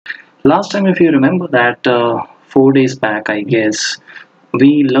Last time, if you remember that 4 days back, I guess,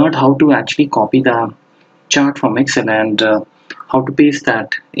 we learned how to actually copy the chart from Excel and how to paste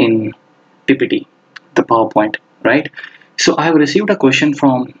that in PPT, the PowerPoint, right? So I have received a question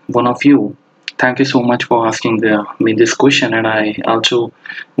from one of you. Thank you so much for asking me this question, and I also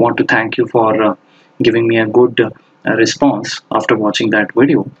want to thank you for giving me a good response after watching that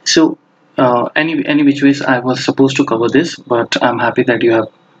video. So any which ways, I was supposed to cover this, but I'm happy that you have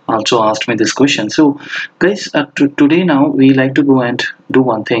also asked me this question. So guys, today now we like to go and do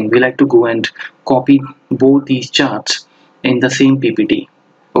one thing. We like to go and copy both these charts in the same PPT.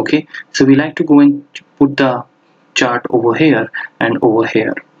 Okay, so we like to go and put the chart over here and over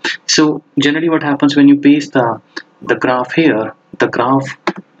here. So generally what happens when you paste the graph here, the graph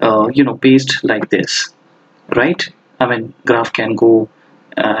paste like this, right? I mean, graph can go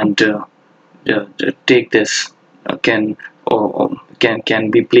and take this, can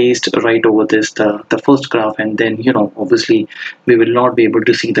be placed right over this, the first graph, and then obviously we will not be able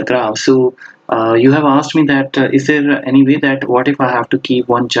to see the graph. So you have asked me that is there any way that what if I have to keep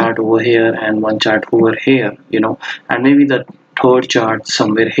one chart over here and one chart over here, and maybe the third chart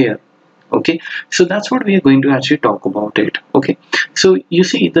somewhere here. Okay, so that's what we are going to actually talk about it. Okay, so you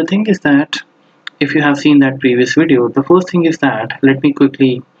see, the thing is that if you have seen that previous video, the first thing is that, let me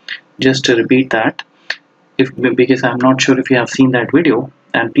quickly just repeat that, because I'm not sure if you have seen that video,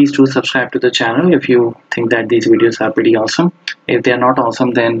 and please do subscribe to the channel if you think that these videos are pretty awesome. If they are not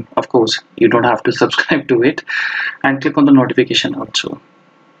awesome, then of course you don't have to subscribe to it, and click on the notification also,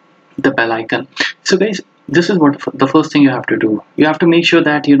 the bell icon. So guys, this is what the first thing you have to do. You have to make sure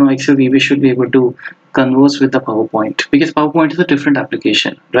that Excel VBA should be able to converse with the PowerPoint, because PowerPoint is a different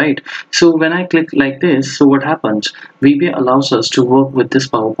application, right? So when I click like this, so what happens, VBA allows us to work with this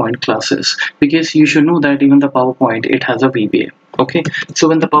PowerPoint classes, because you should know that even the PowerPoint, it has a VBA. Okay, so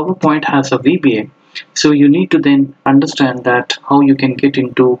when the PowerPoint has a VBA, so you need to then understand that how you can get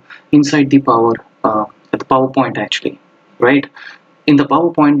inside the PowerPoint actually, right? In the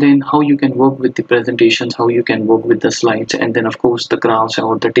PowerPoint, then how you can work with the presentations, how you can work with the slides, and then of course the graphs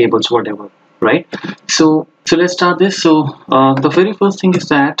or the tables, whatever, right? So let's start this. So the very first thing is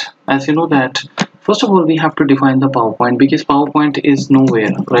that, as you know that, first of all we have to define the PowerPoint, because PowerPoint is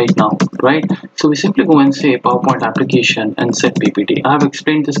nowhere right now, right? So we simply go and say PowerPoint application and set PPT. I have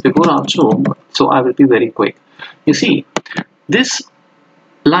explained this before also, so I will be very quick. You see, this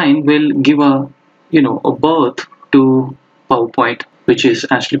line will give a birth to PowerPoint, which is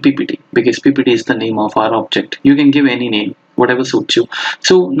actually PPT, because PPT is the name of our object. You can give any name, whatever suits you.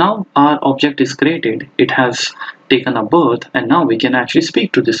 So now our object is created, it has taken a birth, and now we can actually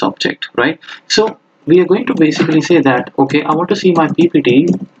speak to this object, right? So we are going to basically say that, okay, I want to see my PPT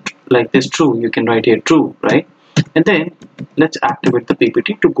like this, true. You can write here true, right? And then let's activate the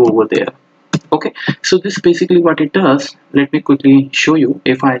PPT to go over there. Okay, so this is basically what it does. Let me quickly show you.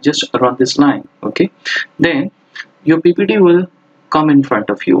 If I just run this line, okay, then your PPT will come in front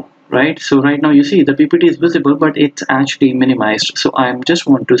of you, right? So right now you see the PPT is visible, but it's actually minimized. So I just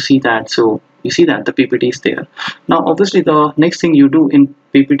want to see that. So you see that the PPT is there. Now obviously the next thing you do in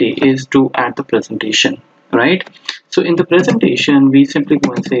PPT is to add the presentation, right? So in the presentation, we simply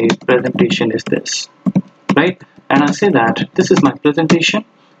go and say presentation is this, right? And I say that this is my presentation,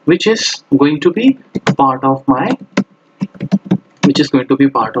 which is going to be part of my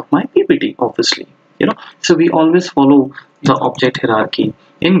PPT, obviously. So we always follow the object hierarchy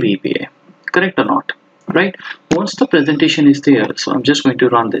in VBA, correct or not, right? Once the presentation is there, so I'm just going to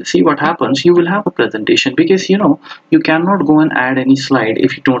run this. See what happens, you will have a presentation, because you cannot go and add any slide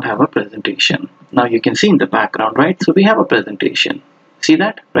if you don't have a presentation. Now you can see in the background, right? So we have a presentation, see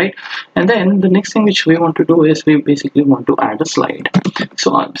that, right? And then the next thing which we want to do is we basically want to add a slide.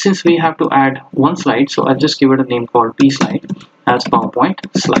 So since we have to add one slide, so I'll just give it a name called P slide as PowerPoint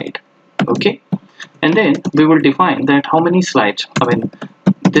slide. Okay, and then we will define that how many slides, I mean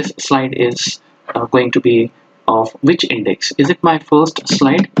this slide is going to be of which index. Is it my first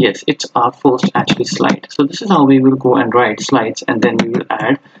slide? Yes, it's our first actually slide. So this is how we will go and write slides, and then we will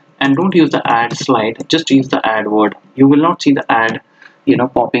add, and don't use the add slide, just use the add word. You will not see the add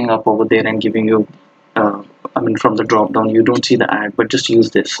popping up over there and giving you from the drop down, you don't see the add, but just use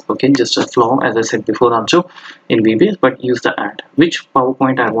this. Okay, just a flaw, as I said before also in VBA, but use the add. Which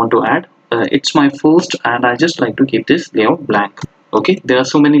PowerPoint I want to add? It's my first, and I just like to keep this layout blank. Okay, there are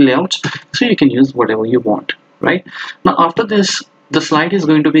so many layouts, so you can use whatever you want, right? Now after this, the slide is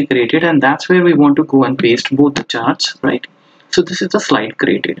going to be created, and that's where we want to go and paste both the charts, right? So this is the slide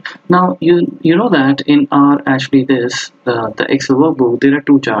created. Now you know that in our actually the Excel workbook, there are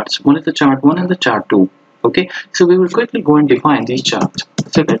two charts. One is the chart 1 and the chart 2. Okay, so we will quickly go and define these charts.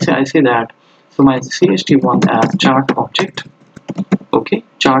 So let's say I say that, so my CST1 as chart object. Okay,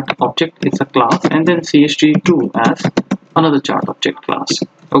 chart object is a class, and then CST2 as another chart object class.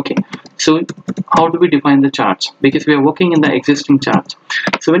 Okay, so how do we define the charts? Because we are working in the existing charts.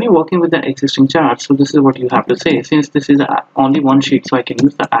 So when you're working with the existing charts, so this is what you have to say. Since this is only one sheet, so I can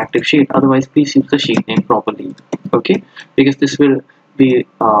use the active sheet. Otherwise, please use the sheet name properly. Okay, because this will be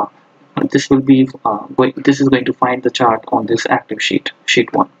this is going to find the chart on this active sheet,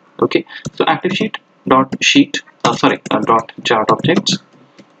 sheet 1. Okay, so active sheet dot sheet dot chart objects,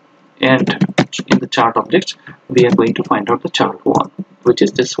 and in the chart objects we are going to find out the chart 1, which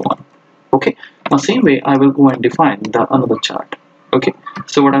is this one. Okay, now same way I will go and define the another chart. Okay,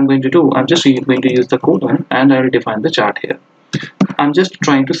 so what I'm going to do, I'm just going to use the colon and I will define the chart here. I'm just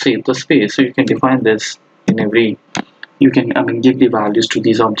trying to save the space, so you can define this in every, you can give the values to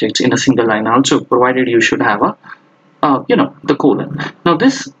these objects in a single line also, provided you should have a the colon. Now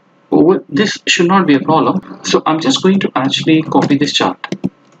this should not be a problem. So I'm just going to actually copy this chart,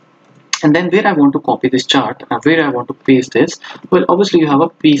 and then where I want to copy this chart, where I want to paste this, well, obviously you have a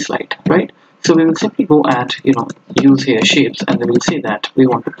P slide, right? So we will simply go and use here shapes, and then we'll say that we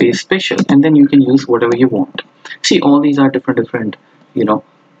want to paste special, and then you can use whatever you want. See, all these are different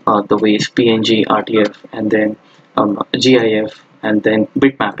the ways: PNG, RTF, and then GIF, and then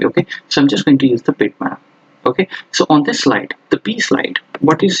bitmap. Okay, so I'm just going to use the bitmap. Okay, so on this slide, the P slide,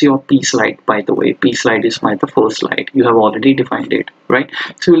 what is your P slide, by the way? P slide is the first slide. You have already defined it, right?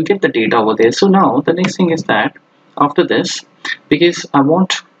 So we'll get the data over there. So now the next thing is that after this, because I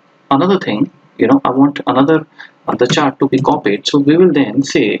want another thing, I want another the chart to be copied. So we will then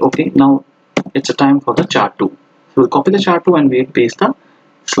say, okay, now it's a time for the chart 2. So we'll copy the chart 2 and we'll paste the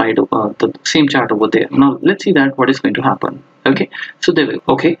slide the same chart over there. Now let's see that what is going to happen. Okay, so there we go.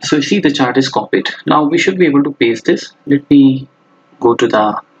 Okay, so you see the chart is copied. Now we should be able to paste this. Let me go to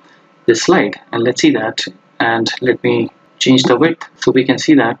this slide and let's see that, and let me change the width so we can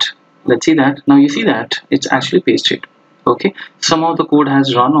see that. Let's see that. Now you see that it's actually pasted. Okay, some of the code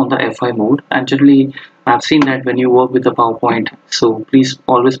has run on the F5 mode, and generally I've seen that when you work with the PowerPoint, so please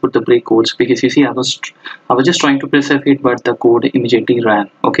always put the break codes, because you see I was just trying to press F8 but the code immediately ran.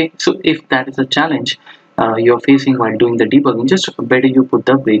 Okay, so if that is a challenge you're facing while doing the debugging, just better you put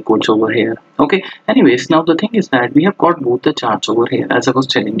the break codes over here. Okay, anyways, now the thing is that we have got both the charts over here, as I was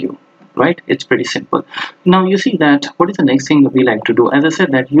telling you, right? It's pretty simple. Now you see that what is the next thing that we like to do? As I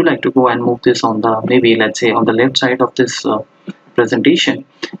said that you like to go and move this on the, maybe let's say on the left side of this presentation,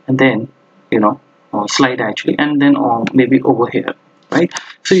 and then slide actually, and then maybe over here, right?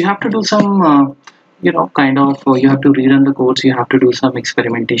 So you have to do some you have to rerun the codes, you have to do some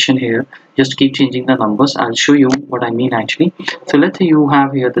experimentation here, just keep changing the numbers. I'll show you what I mean actually. So let's say you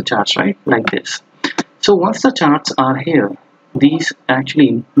have here the charts, right, like this. So once the charts are here, these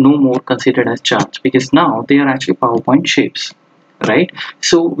actually no more considered as charts, because now they are actually PowerPoint shapes, right?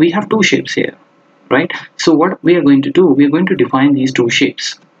 So we have two shapes here, right? So what we are going to do, we are going to define these two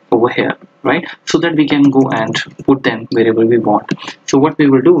shapes over here, right, so that we can go and put them wherever we want. So what we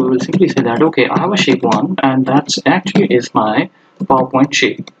will do, we will simply say that, okay, I have a shape 1, and that's actually is my PowerPoint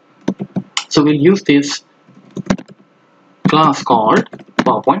shape. So we'll use this class called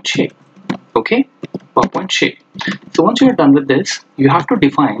PowerPoint shape. Okay, PowerPoint shape. So once you're done with this, you have to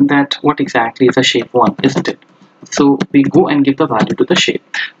define that what exactly is a shape 1, isn't it? So we go and give the value to the shape.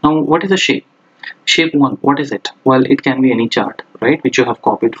 Now what is a shape? Shape 1, what is it? Well, it can be any chart, right, which you have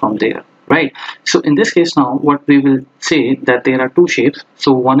copied from there, right? So in this case now, what we will say that there are two shapes.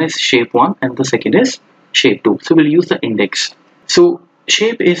 So one is shape 1 and the second is shape 2. So we'll use the index. So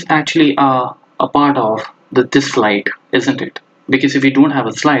shape is actually a part of this slide, isn't it? Because if you don't have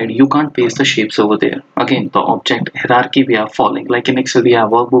a slide, you can't paste the shapes over there. Again, the object hierarchy we are following. Like in Excel, we have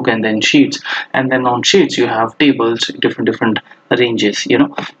workbook and then sheets, and then on sheets you have tables, different ranges.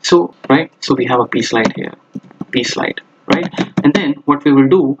 So right. So we have a P slide here, P slide, right? And then what we will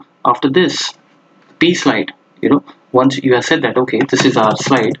do after this P slide, once you have said that, okay, this is our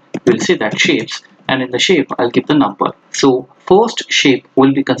slide, we'll say that shapes, and in the shape I'll give the number. So first shape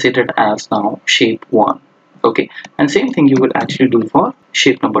will be considered as now shape 1. Okay, and same thing you will actually do for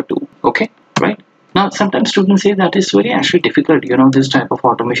shape number 2. Okay, right? Now sometimes students say that it's very actually difficult, this type of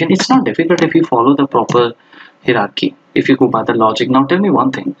automation. It's not difficult if you follow the proper hierarchy, if you go by the logic. Now tell me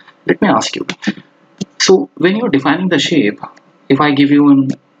one thing, let me ask you. So when you're defining the shape, if I give you an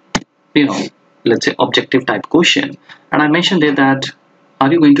let's say objective type question, and I mentioned there that,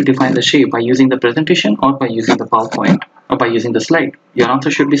 are you going to define the shape by using the presentation or by using the PowerPoint or by using the slide? Your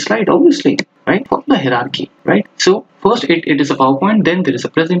answer should be slide, obviously, right? Follow the hierarchy, right? So first it is a PowerPoint, then there is a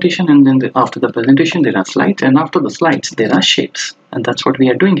presentation, and then after the presentation there are slides, and after the slides there are shapes, and that's what we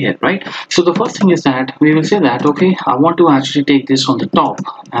are doing here, right? So the first thing is that we will say that, okay, I want to actually take this on the top,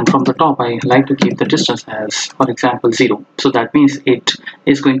 and from the top I like to keep the distance as, for example, 0. So that means it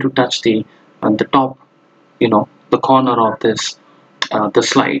is going to touch the top, the corner of this the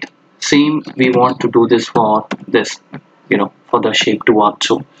slide. Same, we want to do this for this, for the shape 2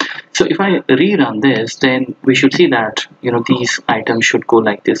 also. So if I rerun this, then we should see that these items should go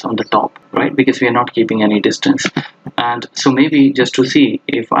like this on the top, right? Because we are not keeping any distance. And so maybe just to see,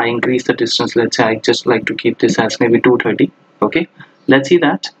 if I increase the distance, let's say I just like to keep this as maybe 230. Okay, let's see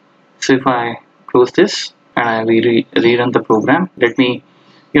that. So if I close this and I rerun the program, let me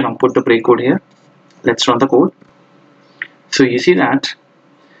put the break code here. Let's run the code. So you see that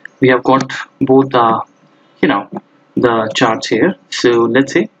we have got both the charts here. So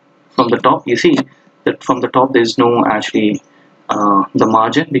let's say from the top, you see that from the top there's no actually the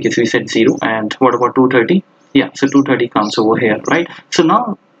margin, because we said 0. And what about 230? Yeah, so 230 comes over here, right? So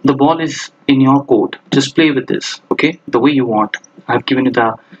now the ball is in your code. Just play with this, okay, the way you want. I've given you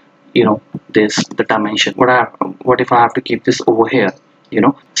the the dimension. What if I have to keep this over here?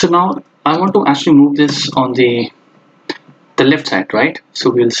 So now I want to actually move this on the left side, right?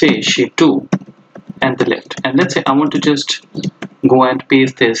 So we'll say shape 2 and the left, and let's say I want to just go and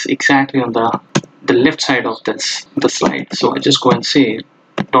paste this exactly on the left side of the slide. So I just go and say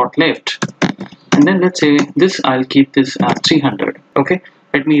dot left, and then let's say this, I'll keep this at 300. Okay,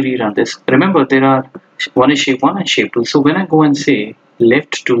 let me rerun this. Remember, there are one is shape 1 and shape 2. So when I go and say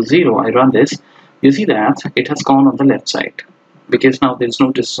left to 0, I run this, you see that it has gone on the left side, because now there's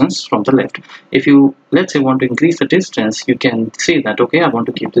no distance from the left. If you, let's say, want to increase the distance, you can say that, okay, I want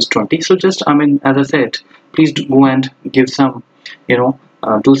to keep this 20. So just, as I said, please go and give some,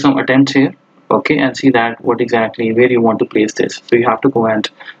 do some attempts here, okay, and see that where you want to place this. So you have to go and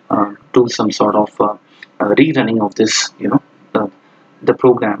do some sort of rerunning of this, the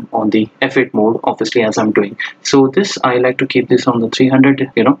program on the F8 mode, obviously, as I'm doing. So this, I like to keep this on the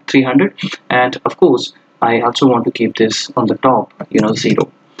 300, 300, and of course I also want to keep this on the top,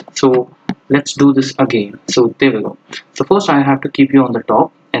 0. So let's do this again. So there we go. So first I have to keep you on the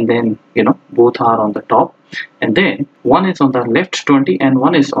top, and then both are on the top, and then one is on the left 20 and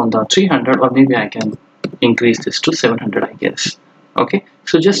one is on the 300, or maybe I can increase this to 700, I guess. Okay,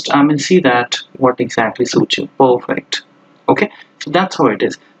 so just see that what exactly suits you. Perfect. Okay, so that's how it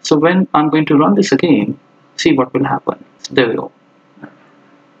is. So when I'm going to run this again, see what will happen. There we go.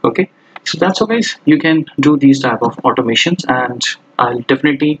 Okay, so that's how, guys, you can do these type of automations, and I'll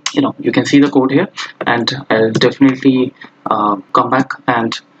definitely, you can see the code here, and I'll definitely come back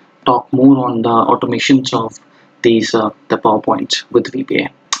and talk more on the automations of these the PowerPoint with VBA.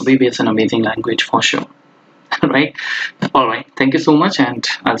 VBA is an amazing language for sure. Right? All right, thank you so much, and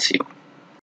I'll see you.